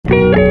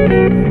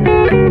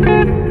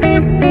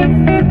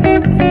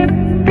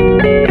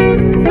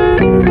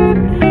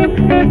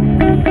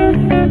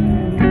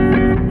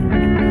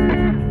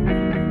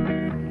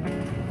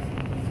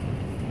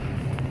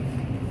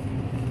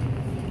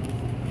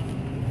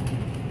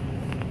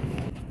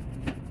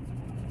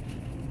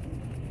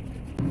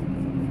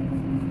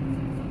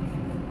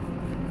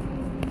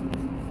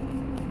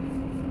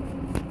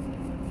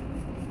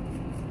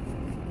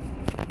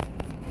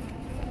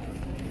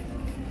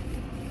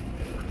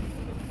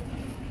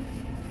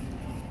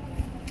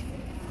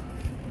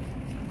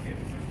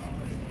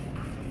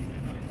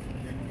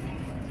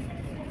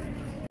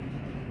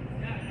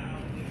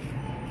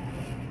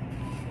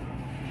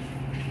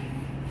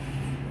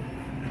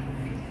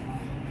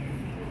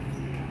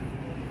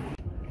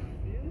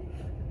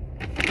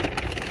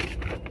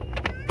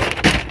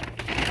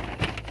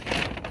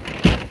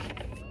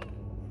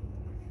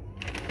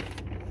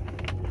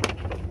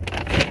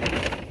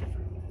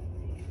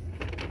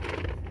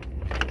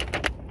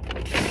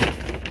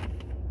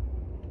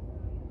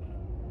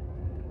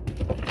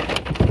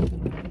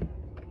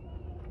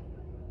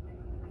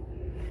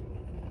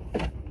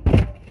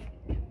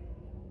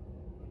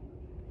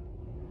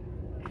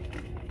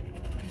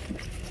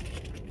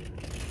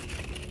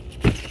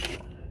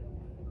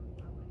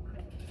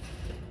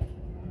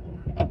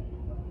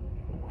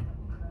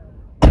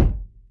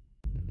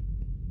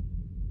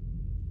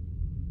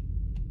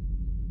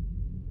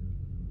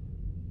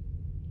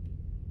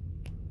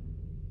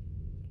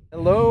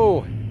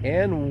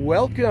and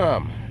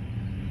welcome.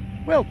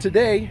 Well,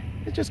 today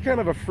it's just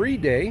kind of a free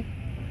day.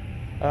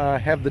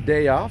 Have the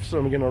day off, so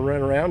I'm going to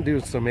run around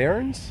doing some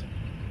errands.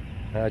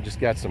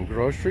 Just got some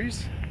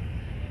groceries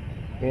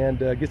and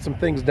get some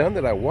things done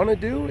that I want to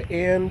do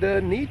and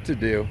need to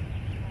do.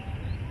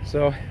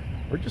 So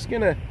we're just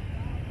going to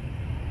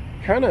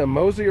kind of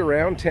mosey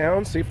around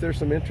town, see if there's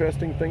some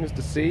interesting things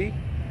to see,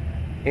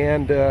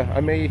 and I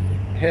may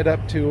head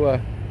up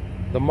to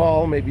the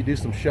mall, maybe do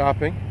some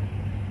shopping.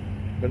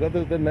 But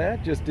other than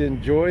that, just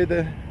enjoy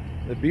the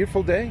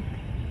beautiful day.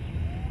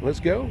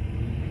 Let's go.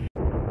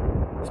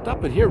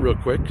 Stop in here real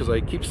quick because I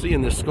keep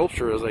seeing this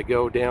sculpture as I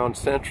go down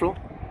Central.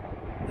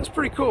 That's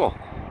pretty cool.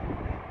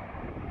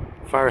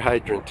 Fire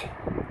hydrant.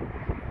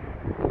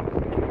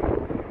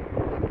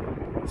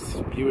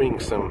 Spewing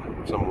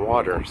some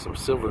water, some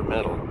silver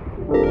metal.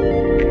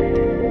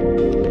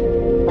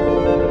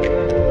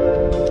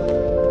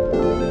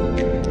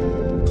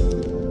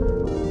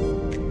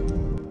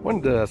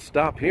 Wanted to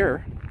stop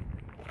here.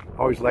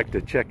 Always like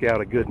to check out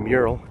a good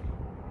mural,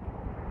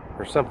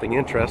 or something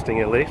interesting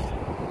at least.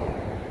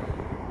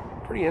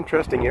 Pretty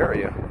interesting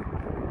area.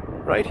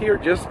 Right here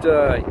just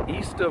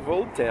east of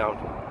Old Town.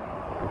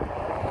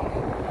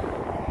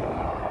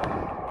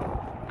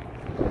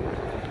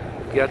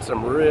 Got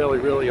some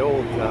really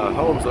old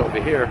homes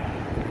over here.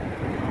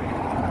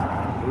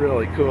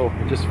 Really cool.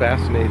 Just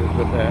fascinated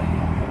with that.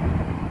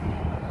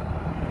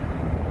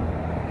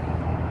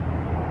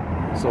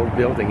 This old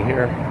building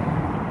here.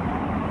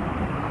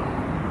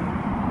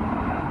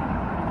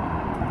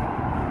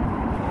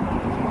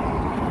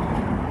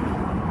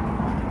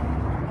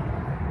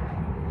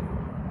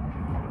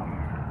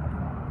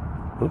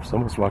 Oops,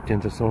 almost walked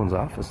into someone's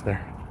office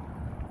there.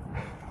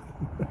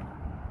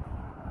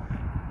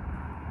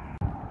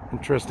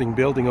 Interesting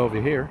building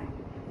over here.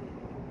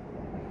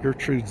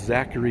 Gertrude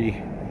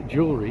Zachary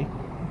Jewelry.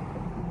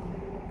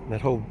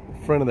 That whole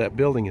front of that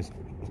building is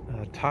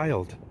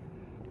tiled,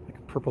 like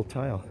a purple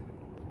tile.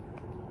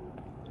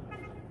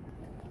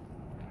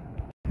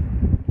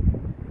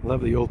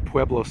 Love the old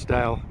Pueblo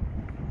style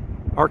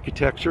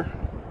architecture.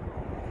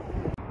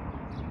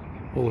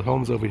 Old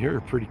homes over here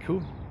are pretty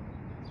cool.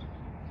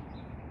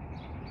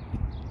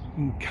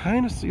 You can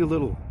kind of see a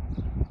little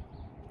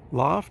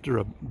loft or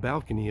a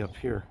balcony up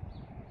here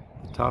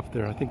at the top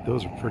there. I think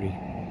those are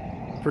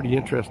pretty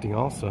interesting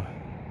also.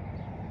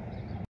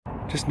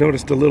 Just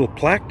noticed a little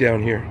plaque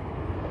down here.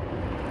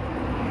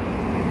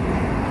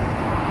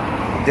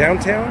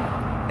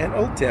 Downtown and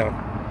Old Town.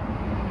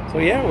 So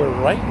yeah, we're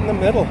right in the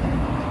middle.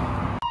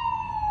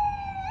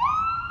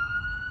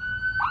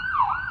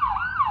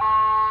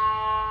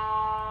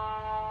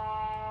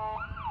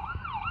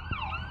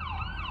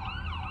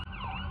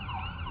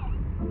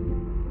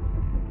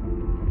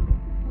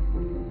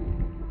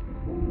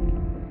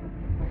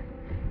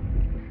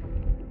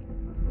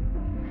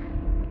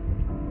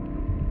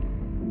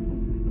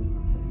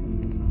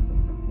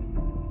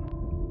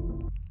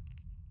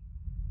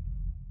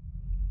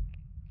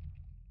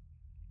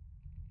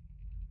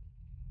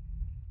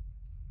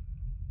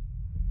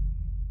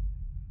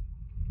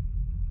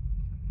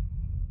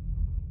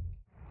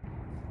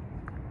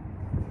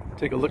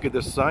 Take a look at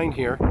this sign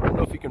here. I don't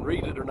know if you can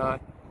read it or not,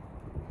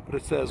 but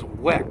it says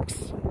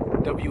Weck's,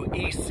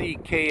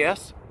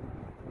 W-E-C-K-S.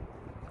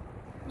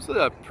 This is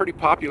a pretty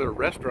popular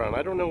restaurant.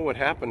 I don't know what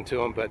happened to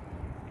them, but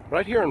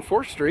right here on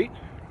 4th Street,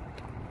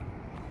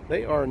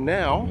 they are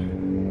now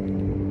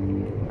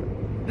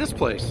this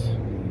place.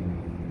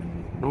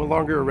 No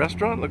longer a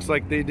restaurant. Looks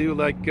like they do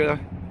like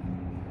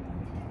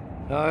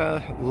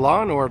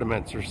lawn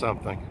ornaments or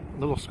something.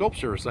 Little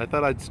sculptures. I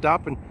thought I'd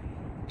stop and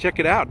check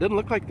it out. Doesn't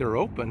look like they're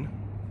open,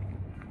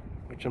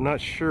 which I'm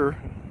not sure.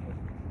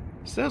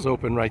 It says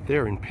open right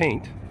there in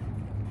paint,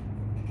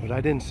 but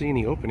I didn't see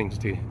any openings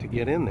to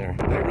get in there.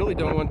 They really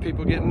don't want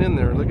people getting in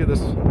there. Look at this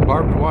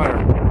barbed wire.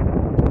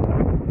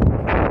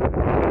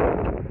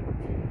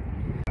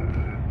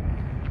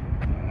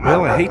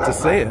 Well, I hate to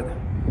say it.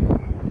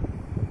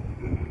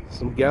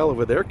 Some gal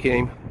over there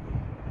came,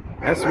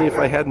 asked me if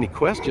I had any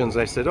questions.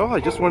 I said, oh,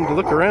 I just wanted to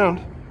look around,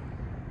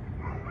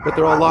 but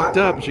they're all locked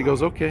up. And she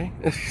goes, okay.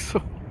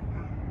 So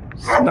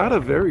it's not a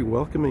very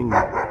welcoming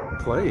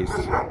place.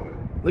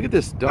 Look at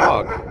this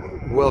dog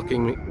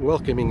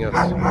welcoming us.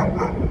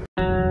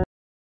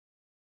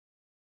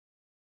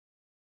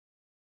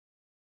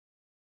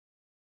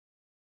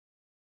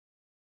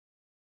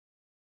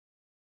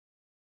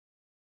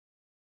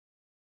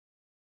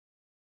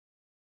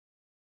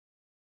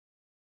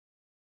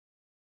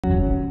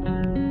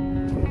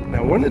 Now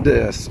I wanted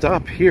to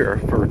stop here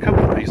for a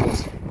couple of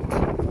reasons.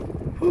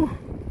 Whew.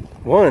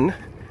 One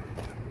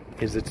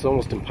is it's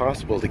almost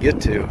impossible to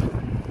get to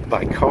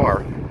by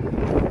car.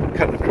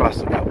 Cutting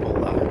across a couple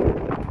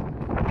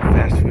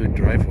fast food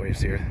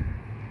driveways here,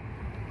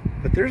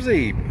 but there's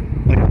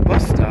like a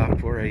bus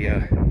stop or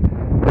a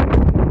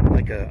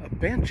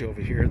bench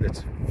over here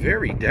that's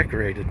very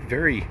decorated,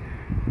 very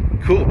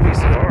cool piece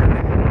of art.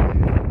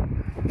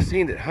 I've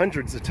seen it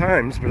hundreds of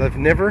times, but I've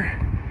never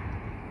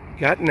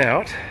gotten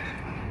out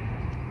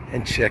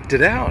and checked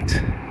it out.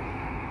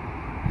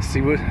 See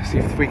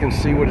if we can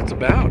see what it's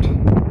about.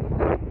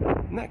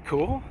 Isn't that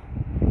cool?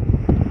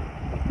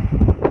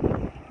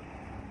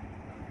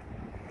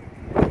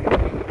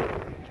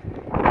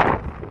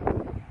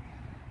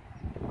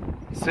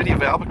 City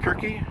of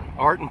Albuquerque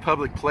Art and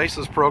Public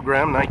Places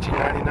Program,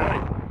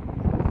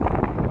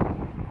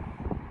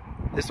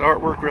 1999. This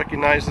artwork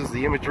recognizes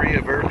the imagery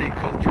of early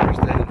cultures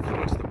that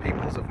influenced the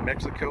peoples of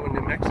Mexico and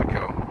New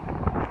Mexico.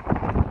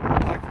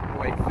 Black and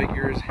white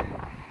figures,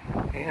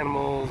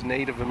 animals,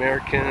 Native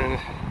American,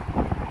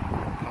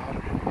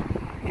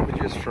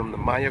 images from the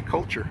Maya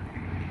culture.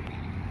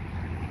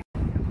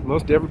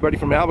 Most everybody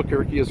from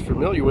Albuquerque is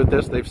familiar with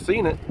this. They've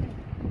seen it.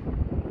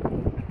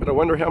 But I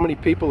wonder how many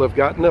people have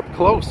gotten up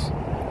close.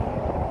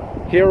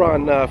 Here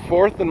on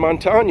 4th and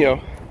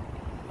Montano.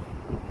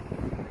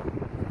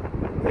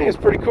 I think it's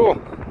pretty cool.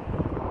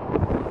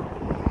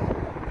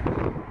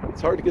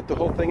 It's hard to get the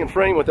whole thing in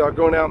frame without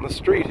going out in the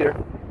street here.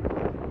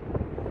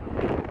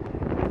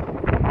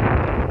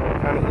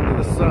 Kind of into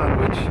the sun,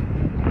 which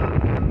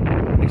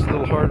makes it a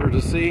little harder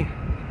to see.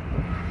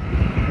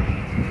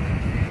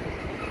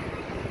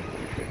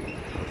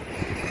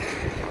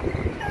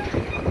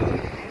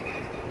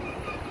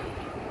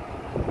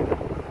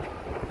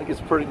 I think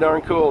it's pretty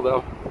darn cool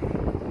though.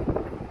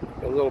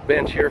 Got a little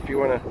bench here if you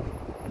want to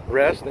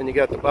rest, then you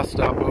got the bus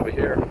stop over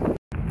here.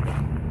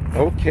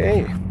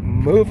 Okay,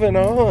 moving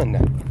on,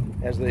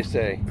 as they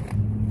say.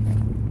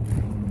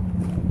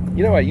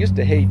 You know, I used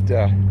to hate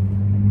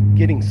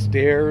getting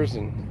stares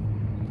and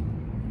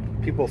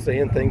people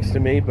saying things to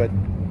me, but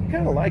I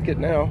kind of like it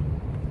now.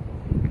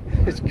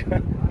 It's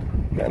kind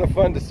of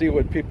fun to see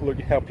what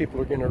how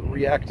people are going to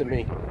react to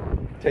me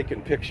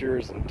taking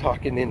pictures and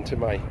talking into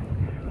my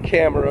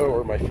camera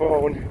or my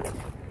phone.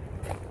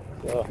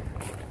 So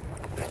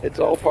it's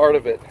all part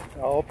of it,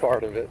 all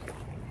part of it.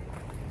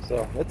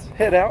 So let's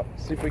head out,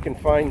 see if we can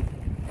find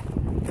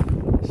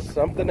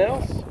something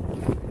else,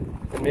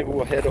 and maybe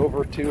we'll head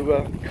over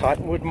to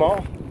Cottonwood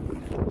Mall,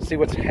 see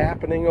what's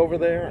happening over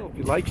there. If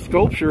you like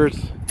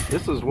sculptures,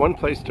 this is one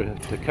place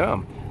to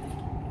come.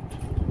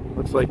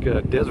 Looks like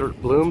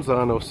Desert Blooms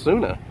on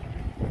Osuna.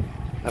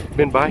 I've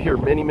been by here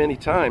many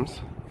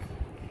times,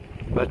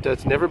 but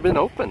it's never been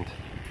opened.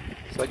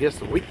 So I guess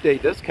the weekday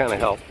does kind of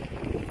help.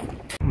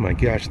 Oh my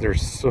gosh,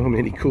 there's so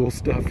many cool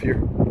stuff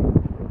here.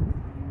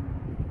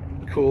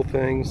 Cool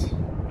things.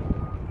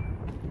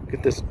 Look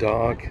at this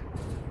dog.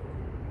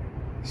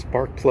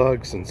 Spark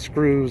plugs and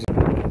screws.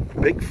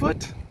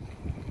 Bigfoot?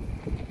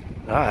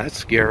 Ah, that's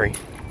scary.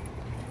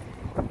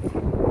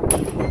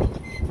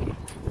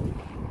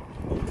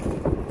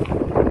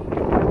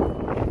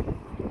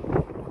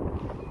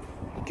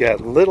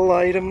 Got little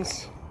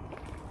items,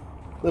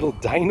 little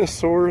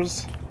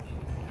dinosaurs.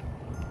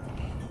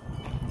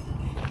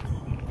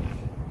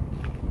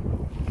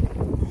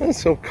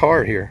 This whole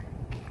car here.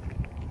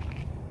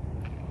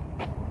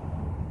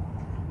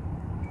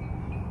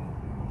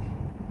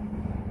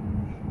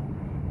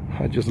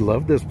 I just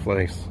love this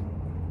place.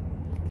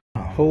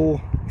 A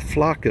whole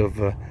flock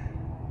of, I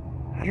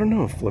don't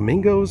know,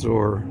 flamingos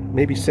or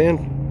maybe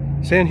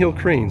sandhill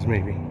cranes,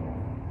 maybe.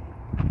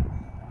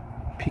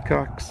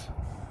 Peacocks.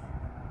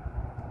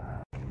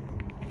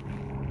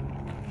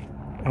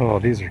 Oh,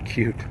 these are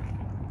cute.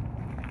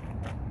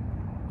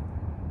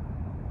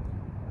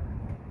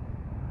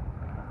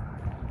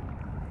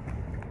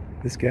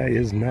 This guy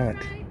is not.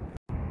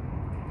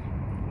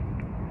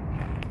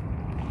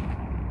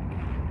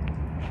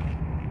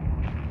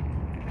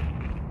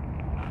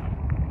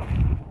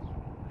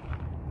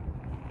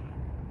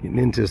 Getting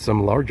into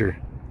some larger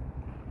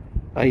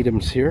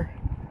items here.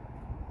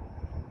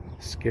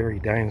 Scary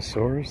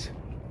dinosaurs.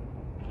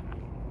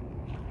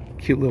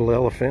 Cute little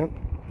elephant.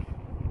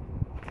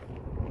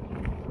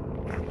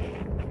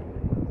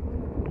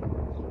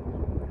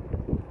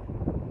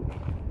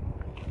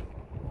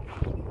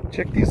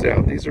 Check these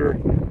out. These are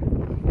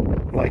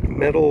like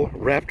metal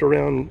wrapped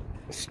around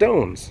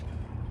stones.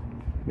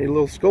 Made a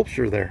little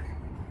sculpture there.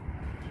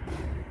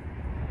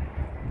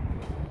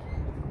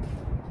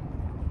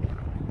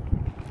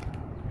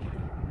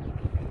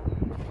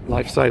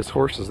 Life-size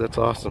horses, that's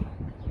awesome.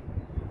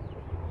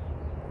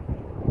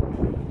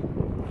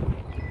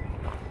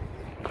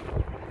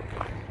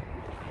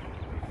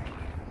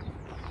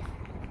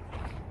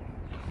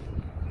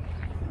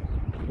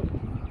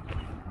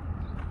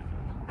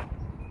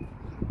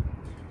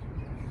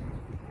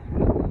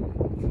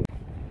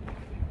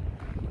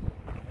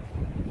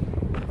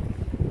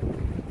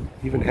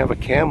 Even have a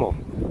camel.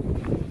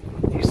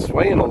 He's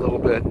swaying a little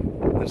bit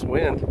in this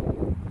wind.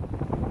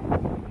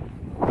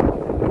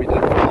 Maybe he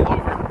didn't fall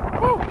over.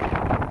 Woo!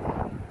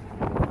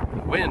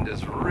 The wind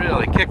is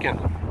really kicking.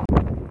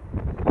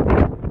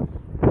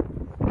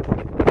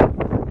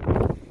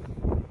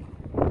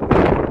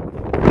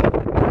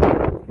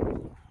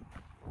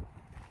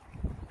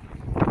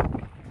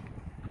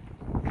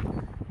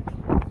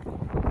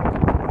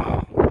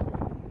 Wow.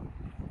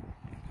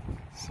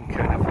 Some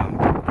kind of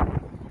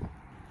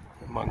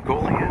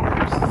Mongolian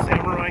or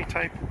samurai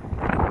type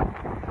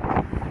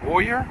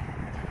warrior.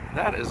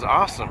 That is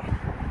awesome.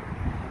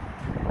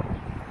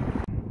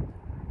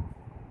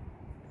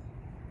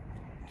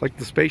 Like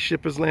the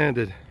spaceship has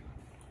landed.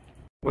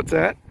 What's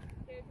that?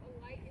 There's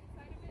a light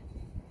inside of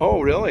it.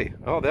 Oh, really?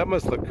 Oh, that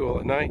must look cool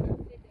at night.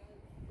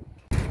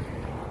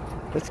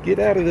 Let's get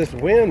out of this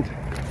wind.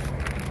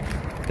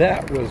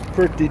 That was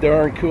pretty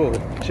darn cool.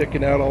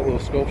 Checking out all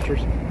those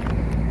sculptures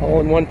all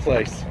in one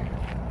place.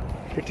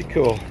 Pretty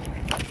cool.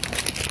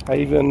 I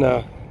even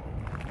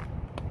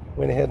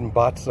went ahead and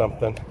bought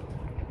something.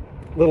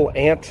 Little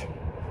ant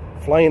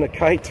flying a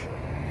kite.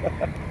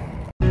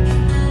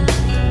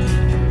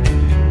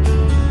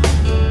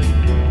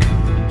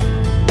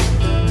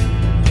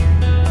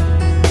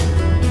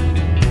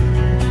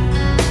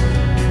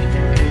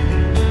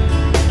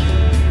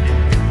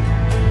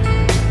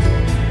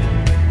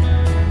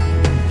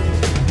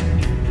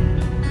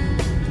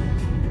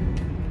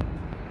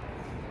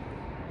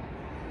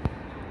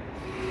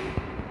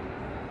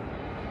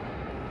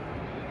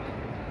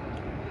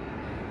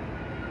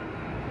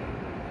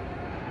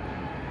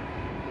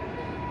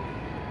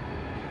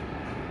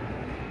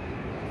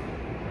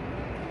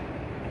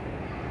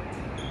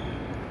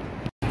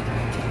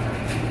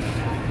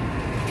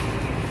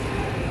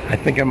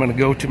 I think I'm gonna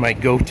go to my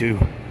go-to.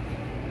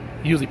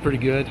 Usually pretty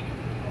good.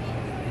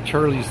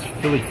 Charlie's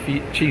Philly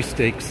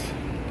cheesesteaks.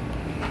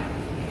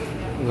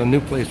 There's a new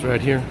place right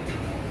here.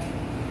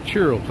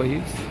 Churro,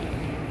 please.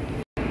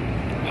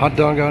 Hot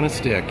dog on a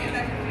stick.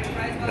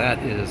 That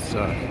is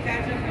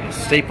a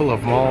staple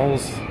of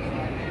malls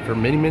for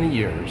many, many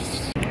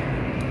years.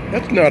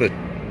 That's not a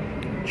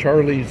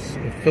Charlie's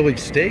Philly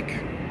steak.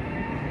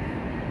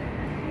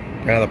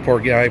 The poor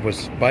guy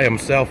was by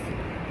himself,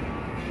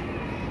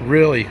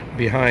 really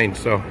behind,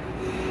 so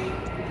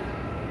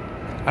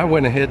I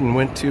went ahead and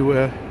went to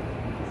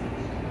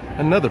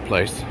another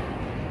place.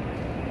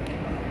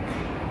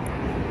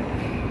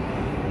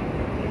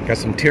 Got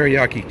some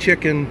teriyaki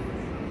chicken,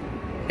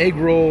 egg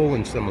roll,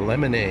 and some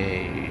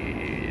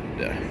lemonade.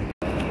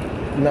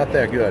 Not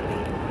that good.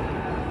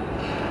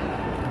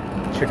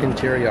 Chicken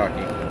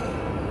teriyaki.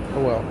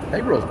 Oh well,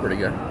 egg roll's pretty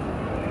good.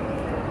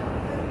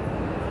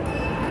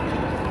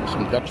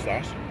 Some duck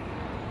sauce.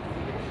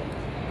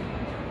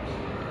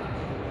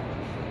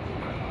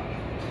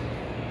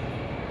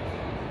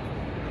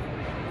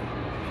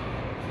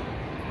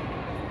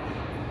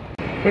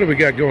 What do we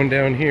got going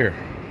down here?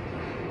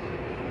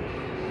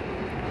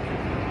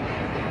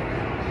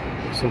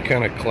 Some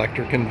kind of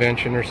collector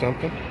convention or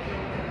something?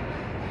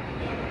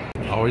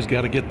 Always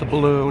got to get the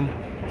balloon.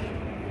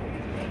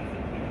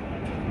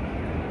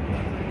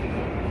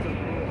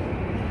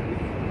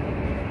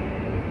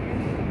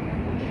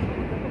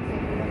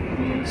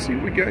 Let's see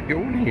what we got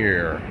going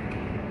here.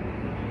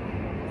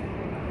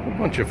 A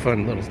bunch of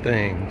fun little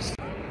things.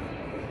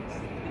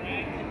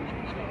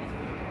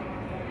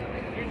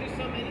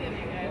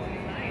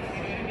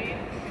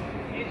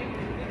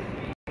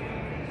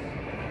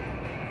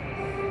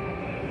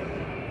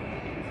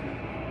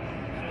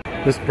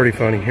 This is pretty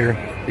funny here.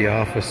 The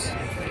office,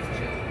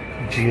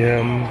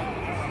 Jim,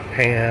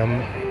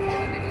 Pam.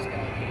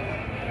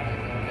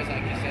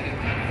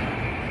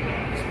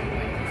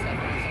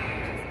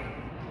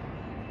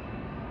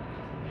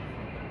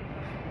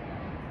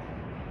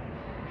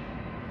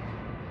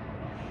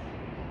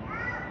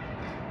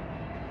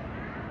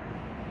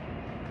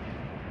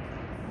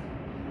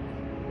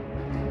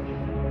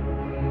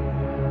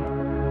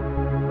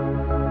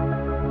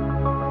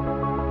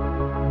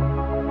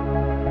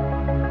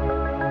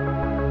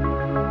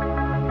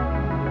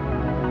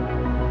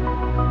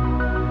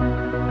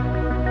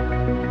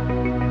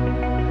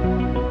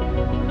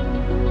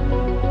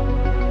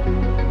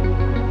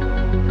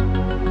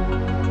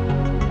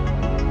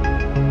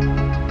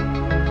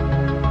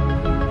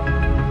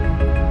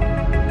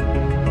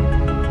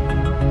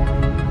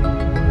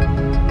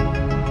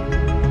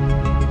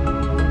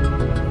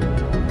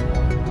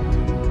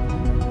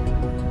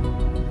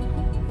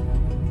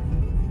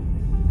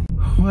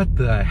 What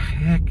the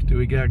heck do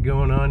we got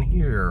going on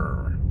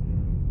here?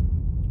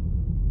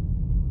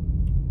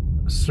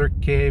 Cirque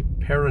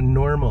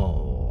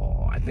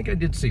Paranormal. I think I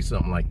did see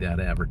something like that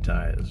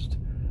advertised.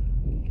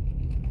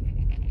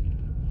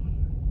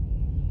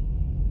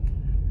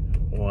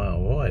 Wow,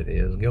 what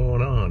is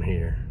going on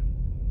here?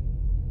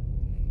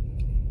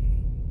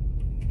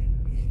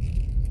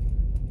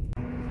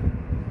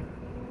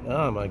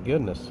 Oh my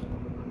goodness.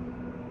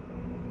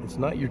 It's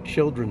not your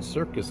children's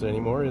circus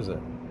anymore, is it?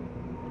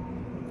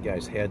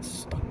 Guy's head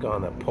stuck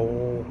on a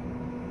pole.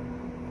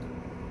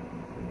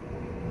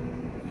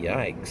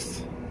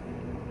 Yikes.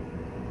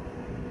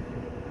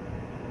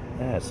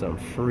 That's some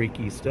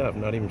freaky stuff.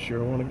 Not even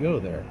sure I want to go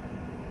there.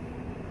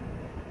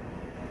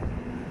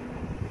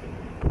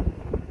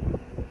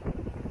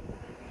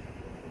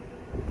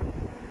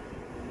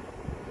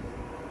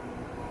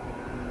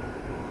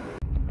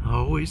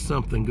 Always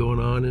something going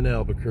on in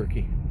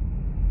Albuquerque,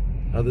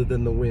 other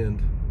than the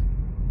wind.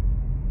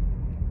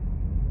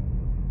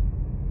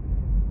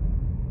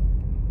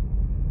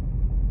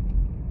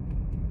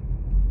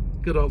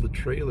 Look at all the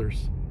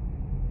trailers.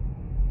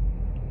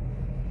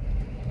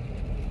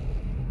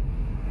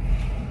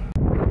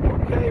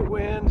 Okay,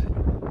 wind,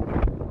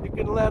 you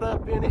can let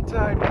up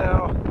anytime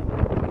now.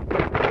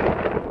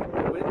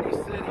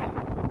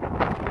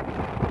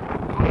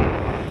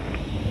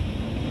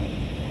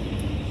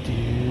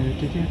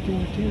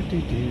 Do,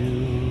 do,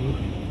 do.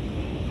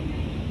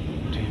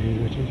 Do,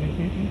 do, do,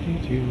 do, do,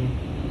 do.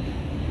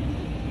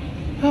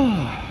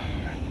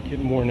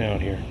 Getting worn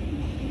out here.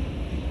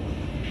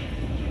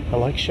 I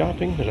like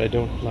shopping, but I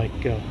don't like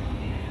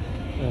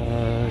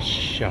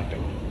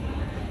shopping.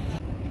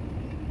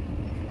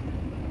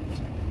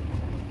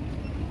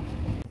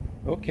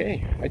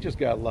 Okay, I just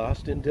got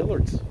lost in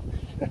Dillard's.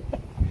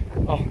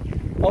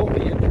 all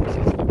the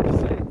entrances look the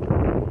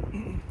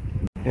same.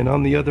 And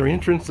on the other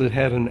entrance, it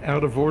had an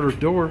out-of-order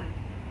door.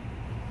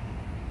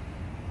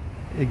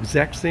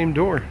 Exact same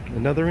door,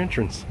 another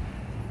entrance.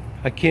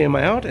 I came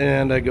out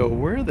and I go,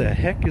 where the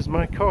heck is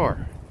my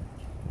car?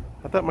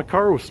 I thought my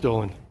car was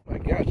stolen. My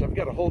gosh, I've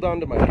got to hold on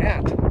to my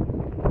hat.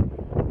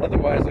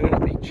 Otherwise, I'm going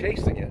to be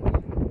chasing it.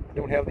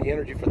 Don't have the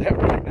energy for that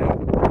right now.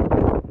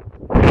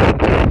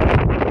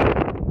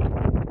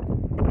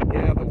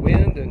 Yeah, the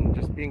wind and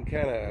just being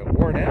kind of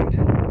worn out.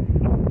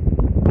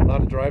 A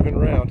lot of driving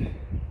around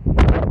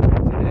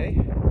today.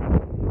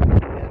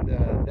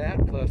 And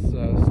that plus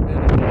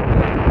spending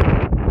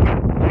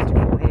close to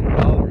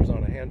 $400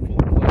 on a handful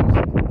of clothes.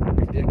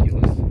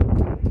 Ridiculous.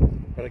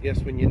 But I guess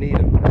when you need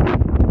them,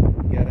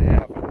 you gotta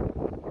have them.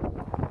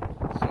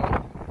 So,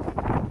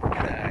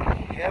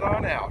 head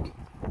on out.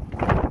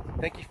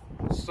 Thank you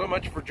so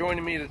much for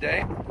joining me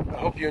today. I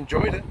hope you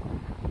enjoyed it.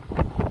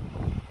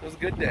 It was a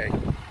good day.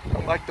 I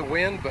don't like the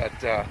wind, but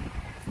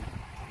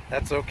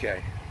that's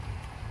okay.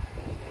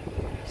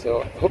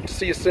 So, I hope to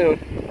see you soon.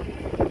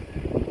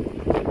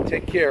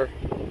 Take care.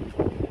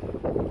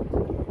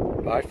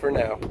 Bye for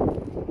now.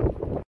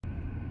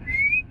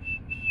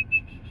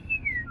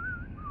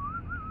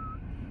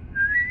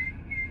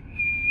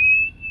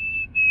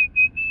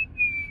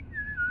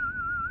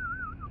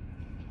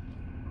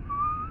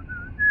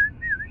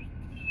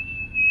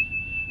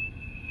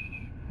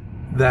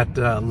 That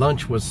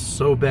lunch was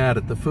so bad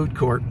at the food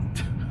court,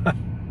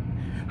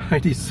 I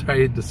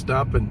decided to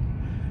stop and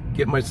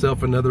get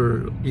myself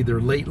another either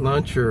late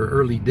lunch or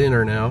early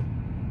dinner now.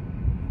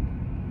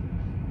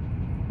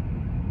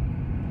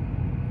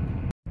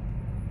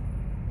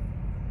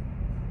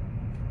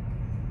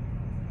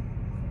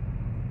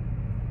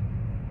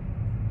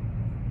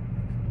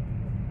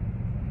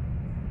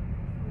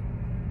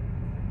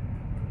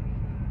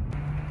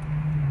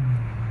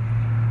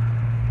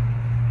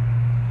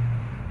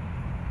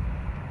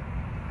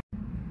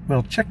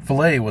 Well,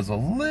 Chick-fil-A was a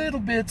little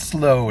bit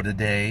slow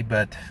today,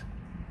 but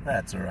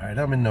that's all right.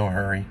 I'm in no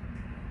hurry.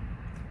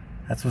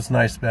 That's what's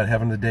nice about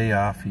having the day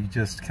off. You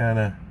just kind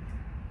of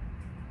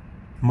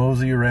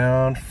mosey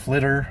around,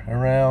 flitter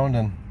around,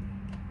 and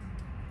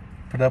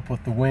put up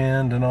with the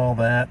wind and all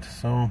that.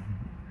 So,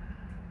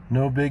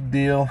 no big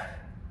deal.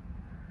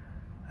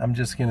 I'm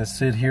just going to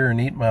sit here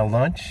and eat my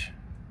lunch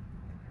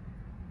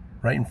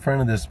right in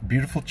front of this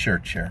beautiful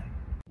church here.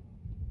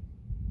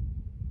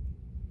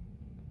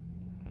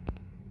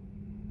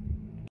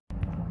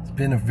 It's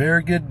been a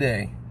very good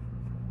day.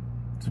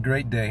 It's a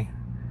great day.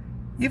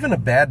 Even a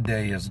bad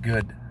day is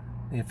good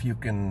if you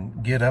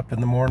can get up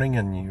in the morning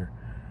and you're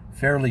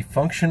fairly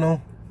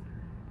functional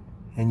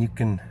and you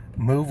can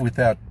move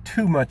without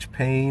too much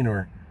pain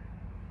or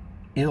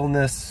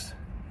illness,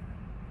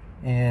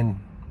 and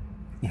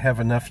you have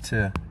enough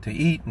to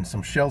eat and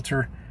some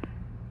shelter.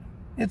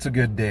 It's a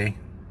good day.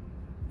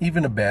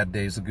 Even a bad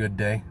day is a good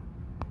day.